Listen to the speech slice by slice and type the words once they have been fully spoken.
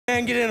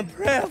And get in a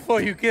prayer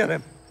before you kill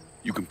him.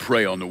 You can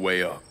pray on the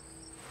way up.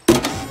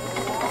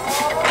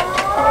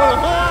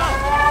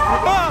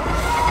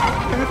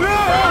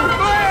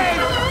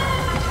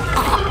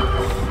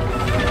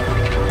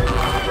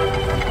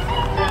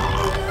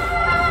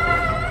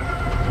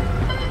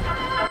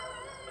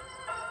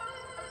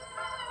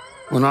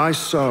 When I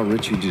saw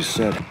Richie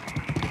Giuseppe,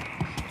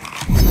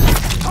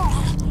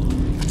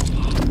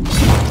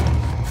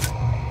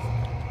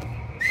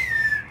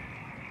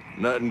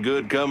 nothing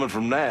good coming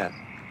from that.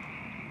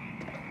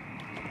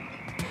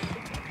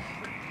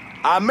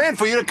 I meant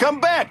for you to come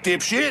back,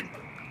 dipshit!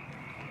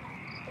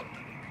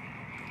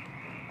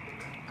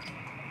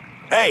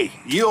 Hey,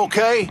 you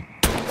okay?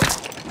 What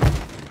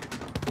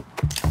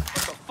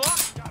the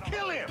fuck?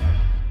 Kill him!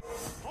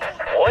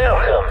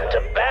 Welcome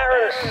to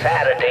Baron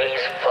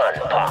Saturday's Fun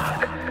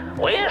Park.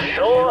 We're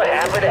sure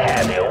happy to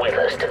have you with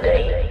us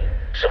today.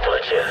 So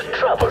put your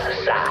troubles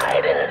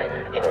aside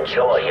and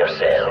enjoy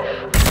yourself.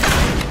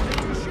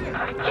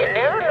 You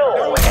never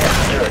know what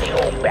that dirty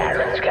old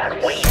Baron's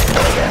got waiting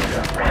for you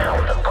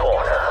around the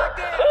corner.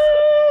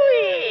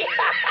 Hoo-wee!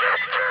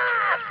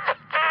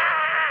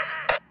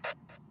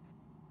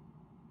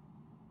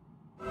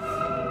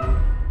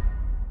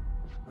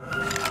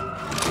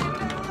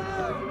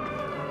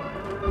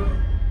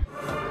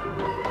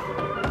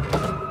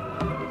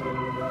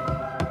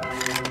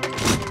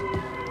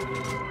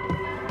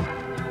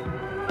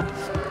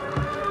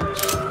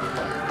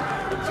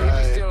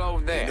 Still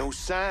over there. No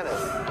sign of it.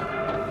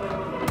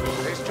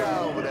 Let's try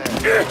over there.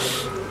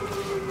 Yes.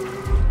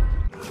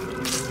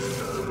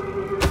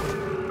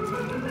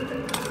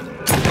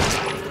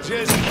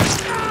 Just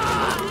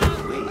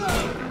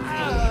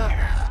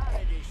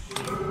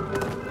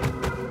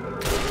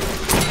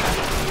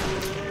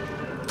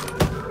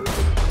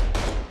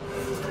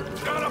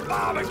gonna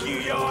barbecue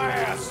your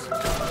ass.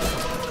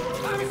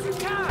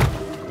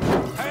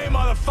 Hey,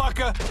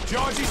 motherfucker,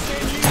 Georgie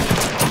sent you.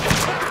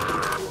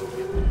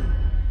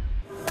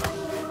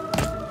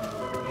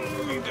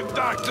 Need the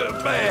doctor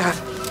bad.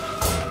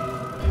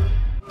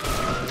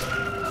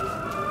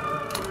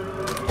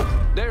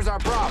 There's our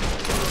problem.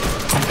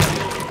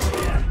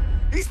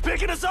 He's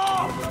picking us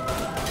off!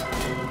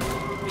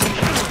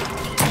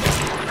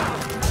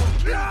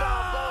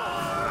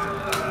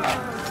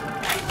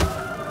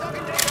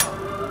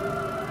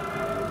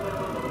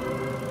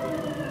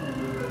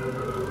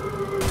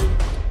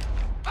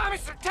 Buy me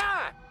some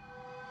time!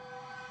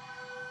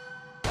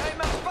 Hey,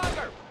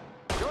 motherfucker!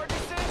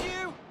 Georgie sent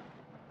you?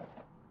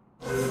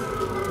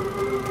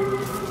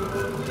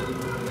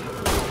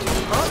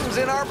 Hunting's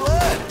in our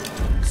blood.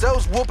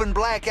 So's whooping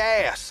black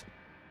ass.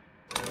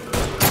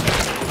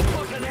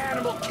 Fucking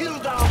animal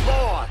killed our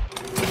boy.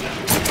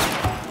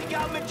 He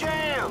got me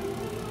jammed.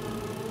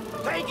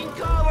 Taking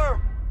cover.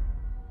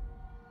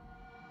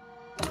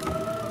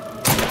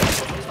 It's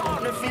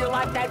starting to feel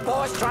like that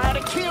boy's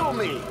trying to kill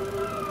me.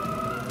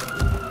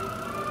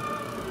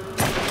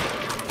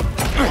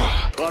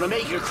 Gonna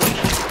make you clean.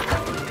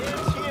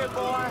 It's here,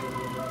 boy.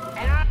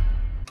 And I...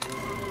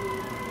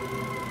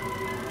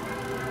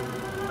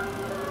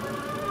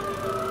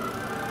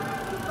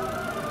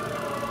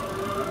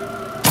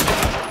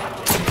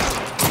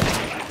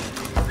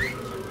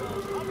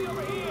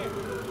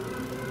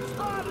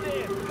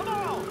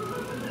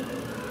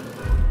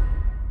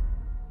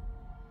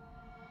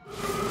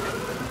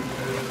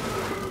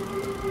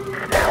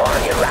 Now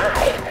on your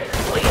right,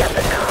 we got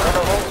the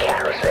carnival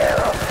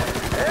carousel.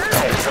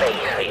 Nice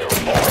place for you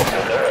boys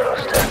and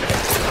girls to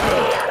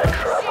stay out of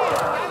trouble.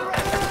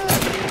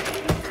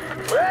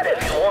 But if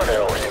you're one of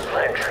those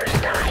adventurous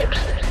types,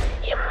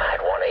 you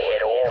might want to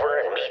head over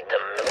and meet the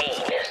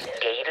meanest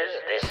gators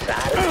this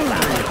side of the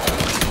line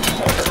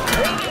on the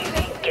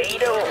Crazy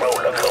Gator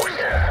roller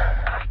coaster.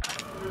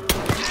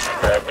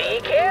 But be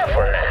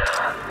careful now.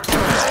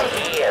 I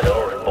hear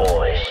those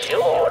boys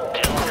sure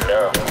do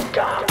love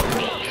dark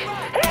meat.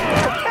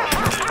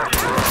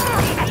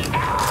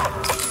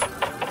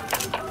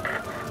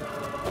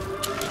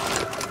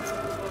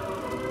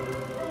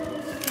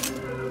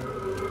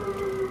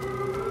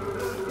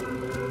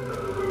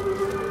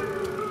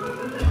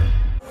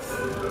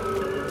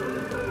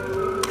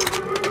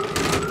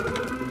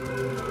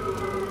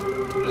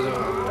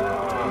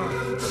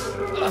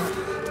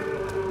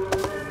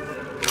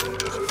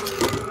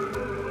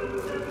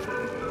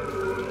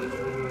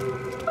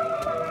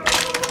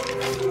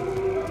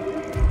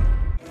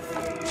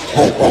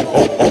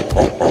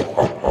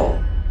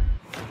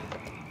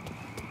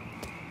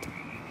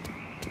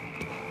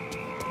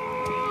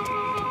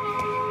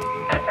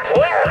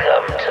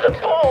 Welcome to the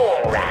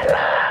Bone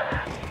Rattler.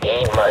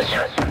 Ain't much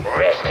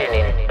resting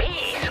in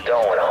peace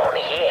going on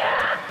here.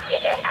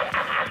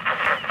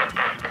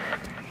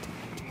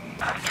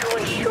 To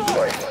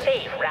ensure a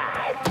safe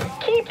ride,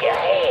 keep your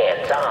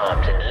hands,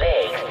 arms, and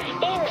legs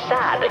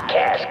inside the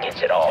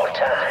caskets at all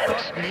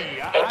times.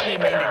 And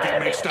keep an eye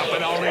on the kids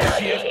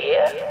out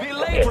here. Be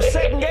late for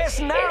second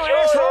guessing now,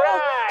 asshole.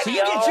 So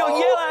you get your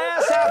yellow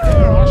ass out there.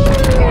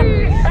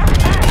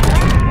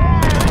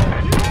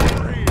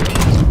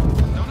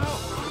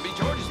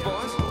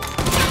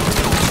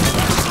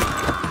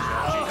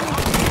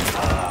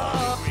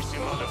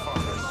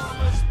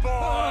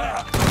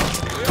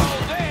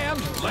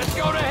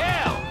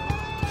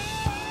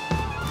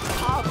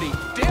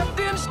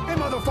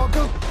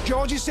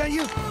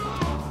 you?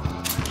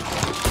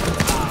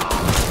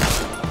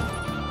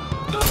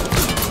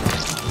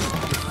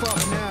 Fuck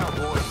now,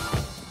 boy.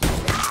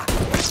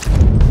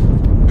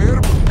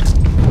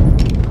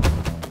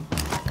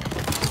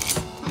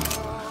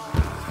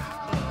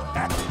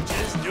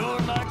 Just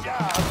doing my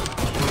job.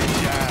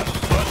 Which I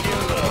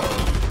fucking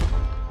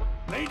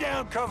love. Lay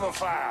down cover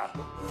fire.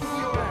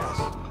 Your ass.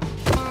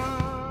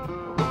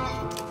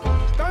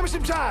 Buy me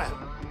some time.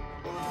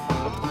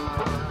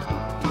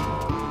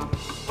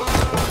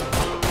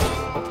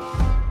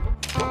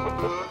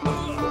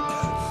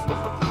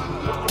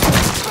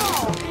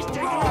 He's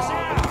taking us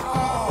out.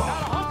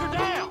 Gotta hunker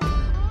down.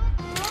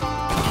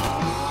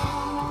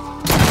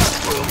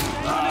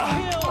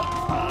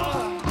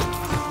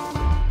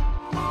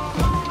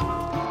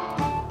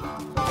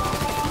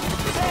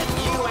 Is that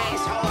you,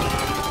 asshole?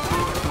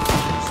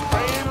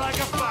 Spraying like a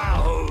fire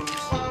hose.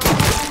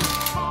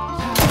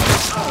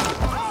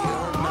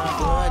 You're not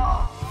good.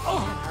 I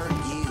hurt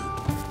you.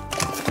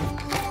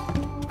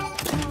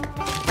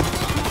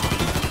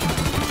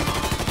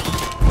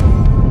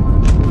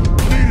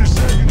 Need a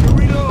second to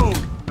reload.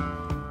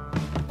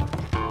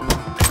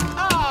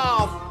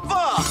 Oh,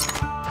 fuck!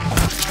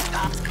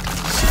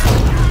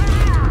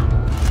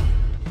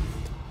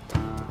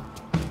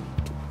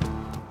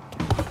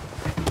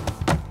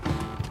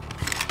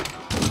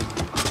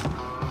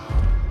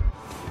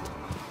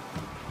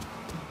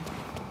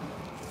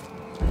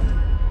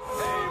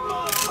 Hey,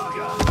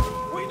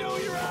 motherfucker! We know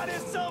you're out here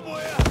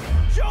somewhere!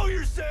 Show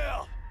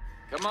yourself!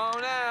 Come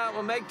on out,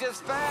 we'll make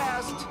this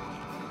fast.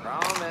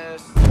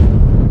 Promise.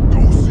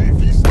 Go see if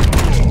he's still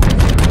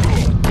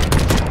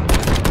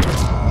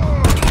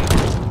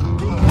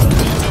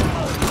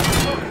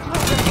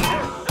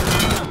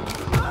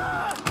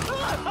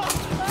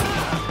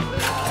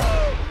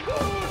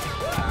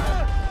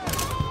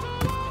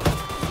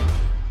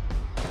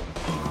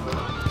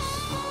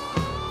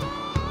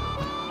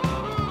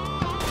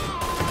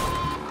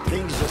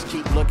Things just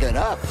keep looking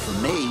up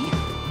for me.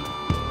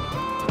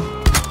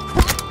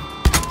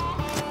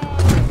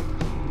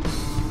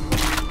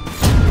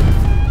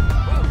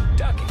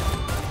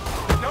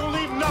 Don't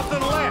leave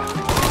nothing left.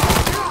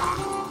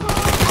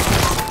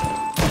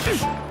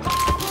 Just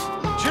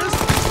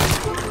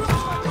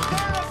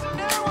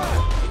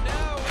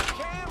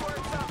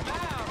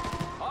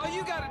All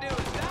you gotta do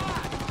is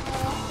die.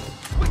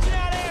 Switching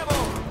out ammo!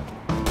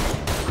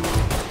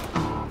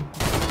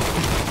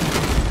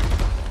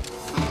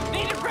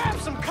 Need to grab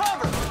some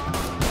cover!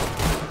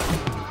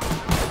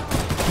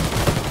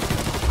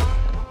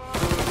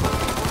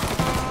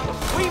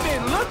 We've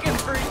been looking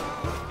for you!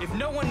 If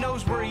no one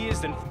knows where he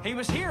is, then he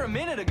was here a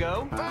minute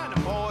ago. find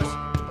him, boys.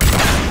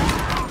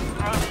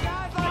 Guys like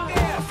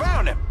that! I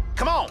found him.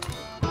 Come on.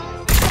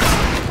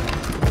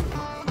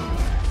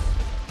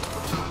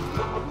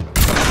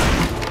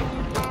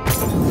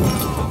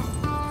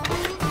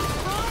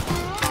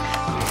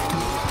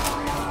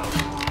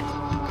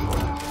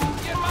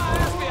 Get my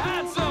ass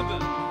behind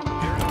something.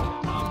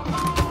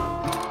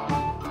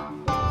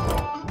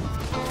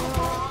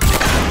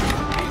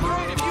 Be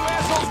great if you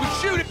assholes would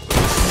shoot it!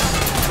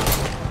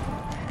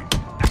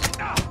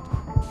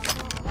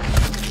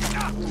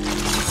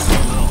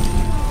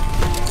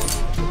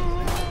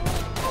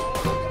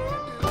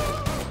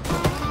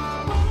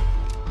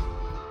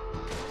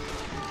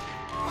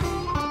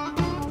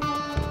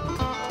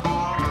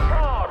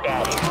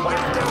 Daddy's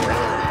wild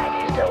ride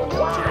is the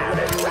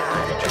wildest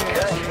ride in the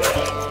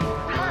country.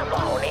 Hop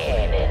on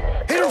in and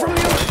Hit him from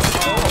the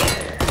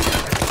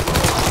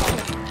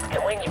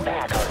And when you're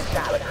back on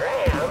solid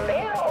ground,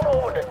 head on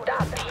over to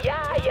Dr.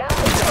 Yaya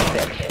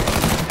section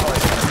for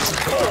some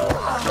cool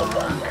muscle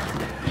buck.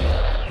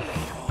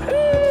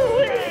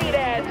 Ooh,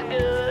 that's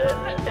good.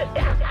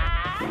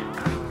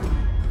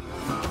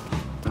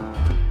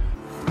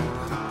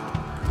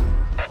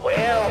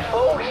 Well,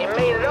 folks, you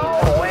made it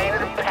all the way to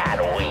the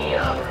paddle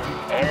wheel.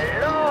 And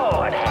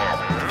Lord have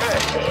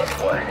mercy, it's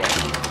worth it.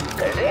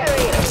 'Cause there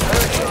ain't a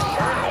prettier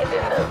sight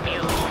than the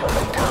view from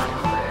the top.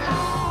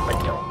 But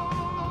don't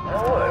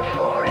worry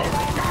for it.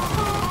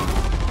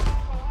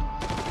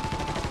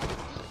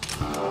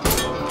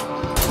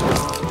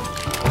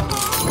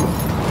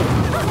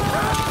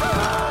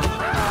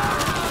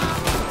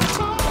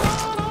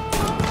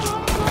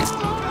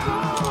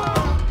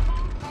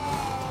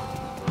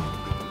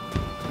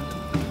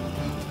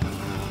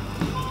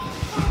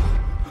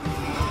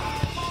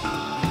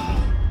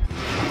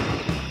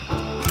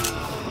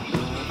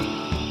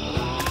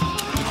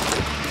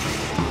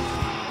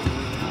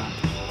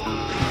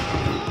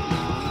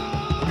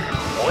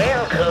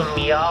 Welcome,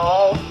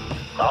 y'all.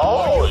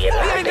 Oh, you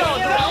like to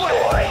hear a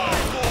story?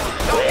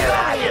 Well,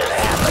 I just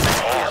happen to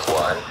have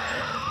one.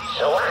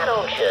 So why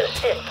don't you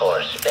sit for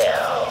a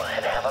spell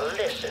and have a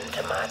listen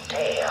to my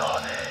tale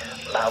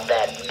about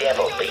that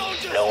devil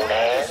beast known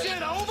as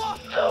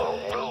the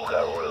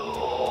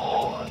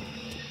Rougarou.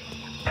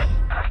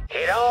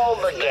 It all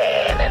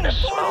began in a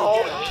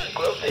small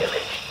Negro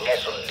village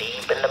nestled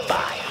deep in the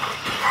bayou,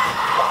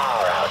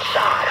 far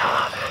outside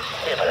our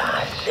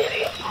civilized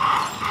city.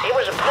 It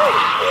was a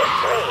place where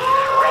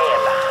slaves ran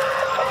by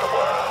from the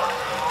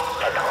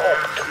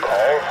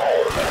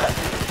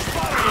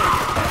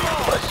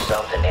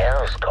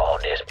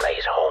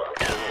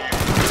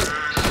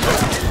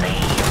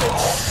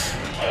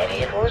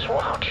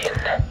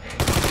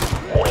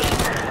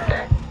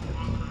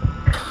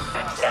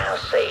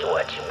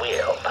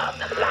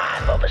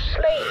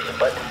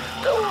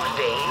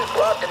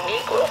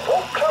will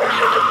fall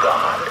closer to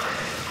God,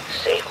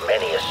 save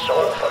many a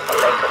soul from the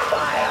lake of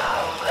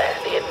fire, as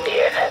they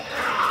did.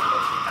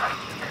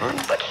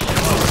 But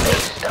soon they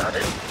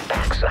started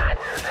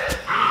backsliding,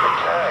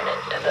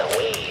 returning to the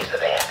ways of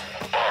their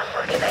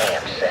African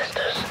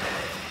ancestors.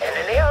 And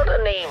an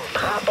elder named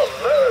Papa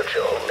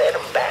Virgil led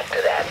them back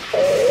to that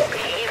old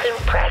heathen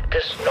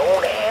practice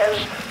known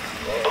as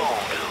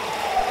voodoo.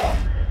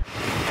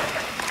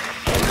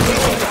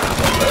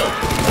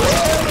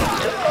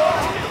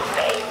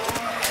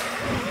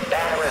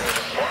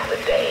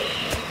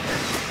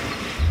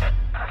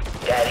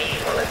 That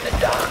evil in the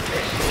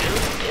darkness knew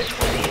this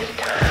was his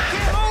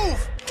time.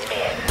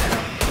 Men,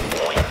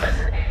 women,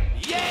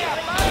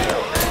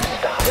 children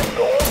started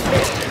going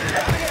missing.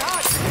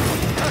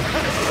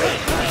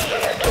 Great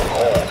fear took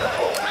hold of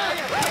folks,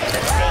 and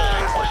a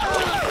name was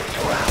whispered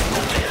throughout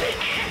the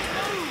village.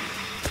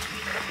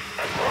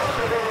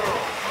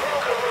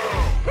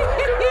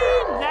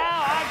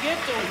 Now I get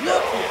to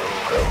whoop you.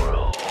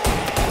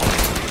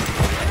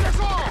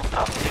 A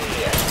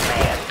fierce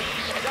man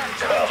beast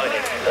covered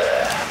in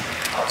fur.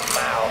 A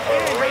mouth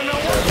of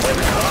razors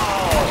with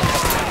claws.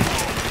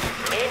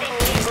 Many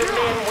Negro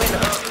men went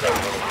hungry,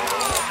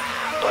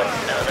 but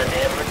none of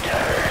them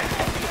returned.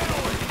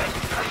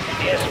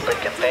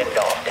 Desperate to fend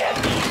off that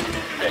beast,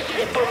 the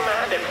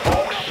simple-minded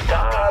folks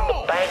starred the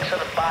banks of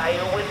the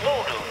bayou with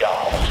voodoo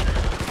dolls.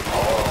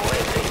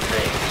 Horrific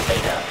things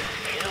made of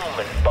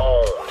human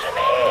bones and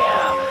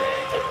hair,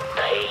 and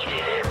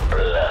painted in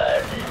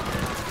blood.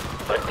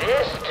 But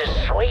this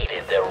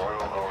dissuaded the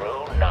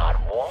Rougarou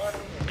not one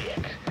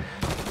bit.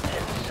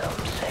 And some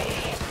say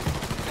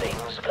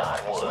things got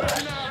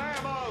worse.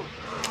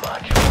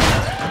 Much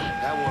worse.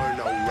 That weren't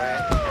no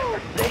rat.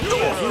 The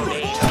hero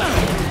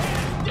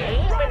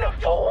came in the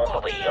form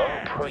of a young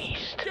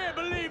priest,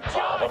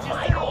 Father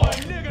Michael.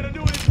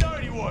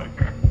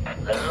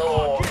 The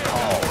Lord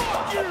called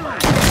Father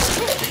Michael.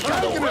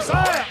 Taking us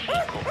out.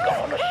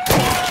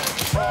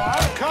 Oh,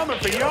 I'm coming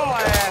for your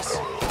ass.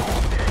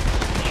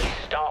 He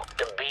stalked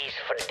the beast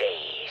for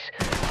days,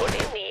 but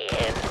in the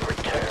end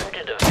returned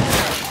to the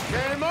village.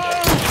 Game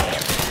on.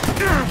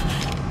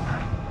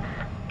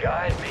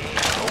 Guide me,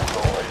 oh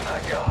Lord my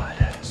God.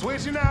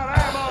 Switching out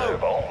ammo.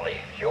 Serve only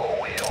your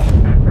will.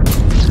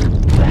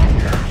 That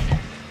night,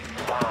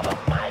 Father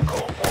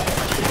Michael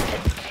voiced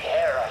a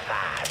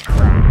terrified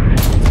cry,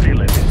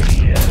 filling his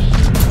ears.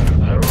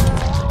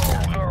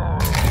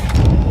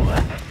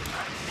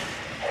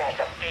 As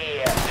the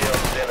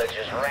fear-filled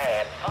villagers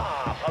ran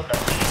far from the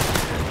beast,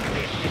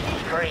 distant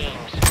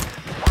screams,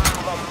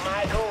 Father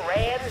Michael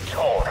ran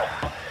toward him,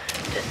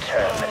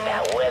 determined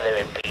that whether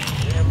it be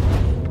him.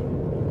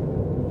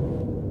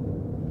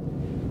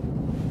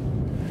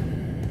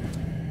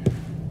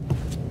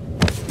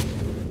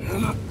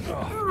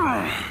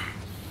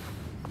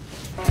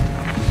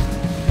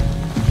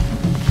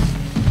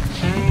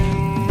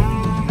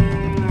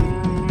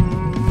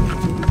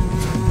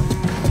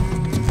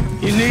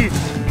 You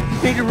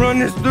need to run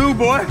this through,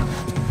 boy.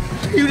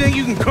 You think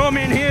you can come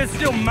in here and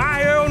steal my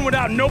heroin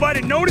without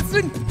nobody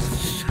noticing?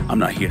 I'm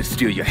not here to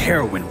steal your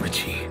heroin,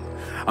 Richie.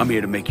 I'm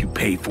here to make you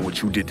pay for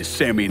what you did to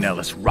Sammy and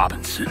Ellis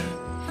Robinson.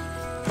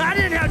 I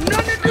didn't have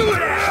nothing to do with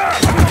that!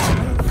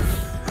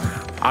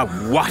 I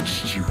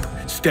watched you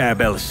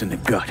stab Ellis in the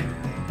gut.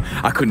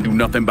 I couldn't do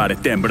nothing about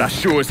it then, but I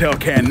sure as hell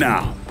can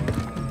now.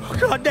 Oh,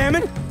 God damn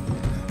it!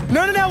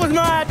 None of that was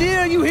my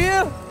idea, you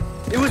hear?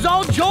 It was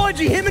all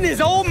Georgie, him and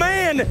his old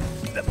man.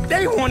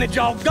 They wanted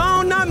y'all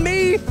gone, not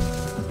me.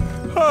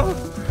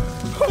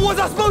 What was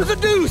I supposed to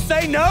do?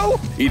 Say no?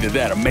 Either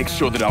that or make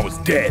sure that I was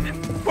dead.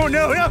 Oh,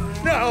 no.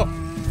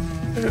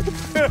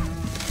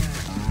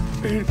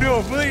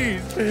 No,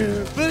 please.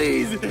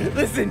 Please,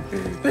 listen.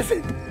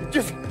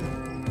 Just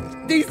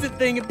decent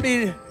thing would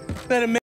be that a man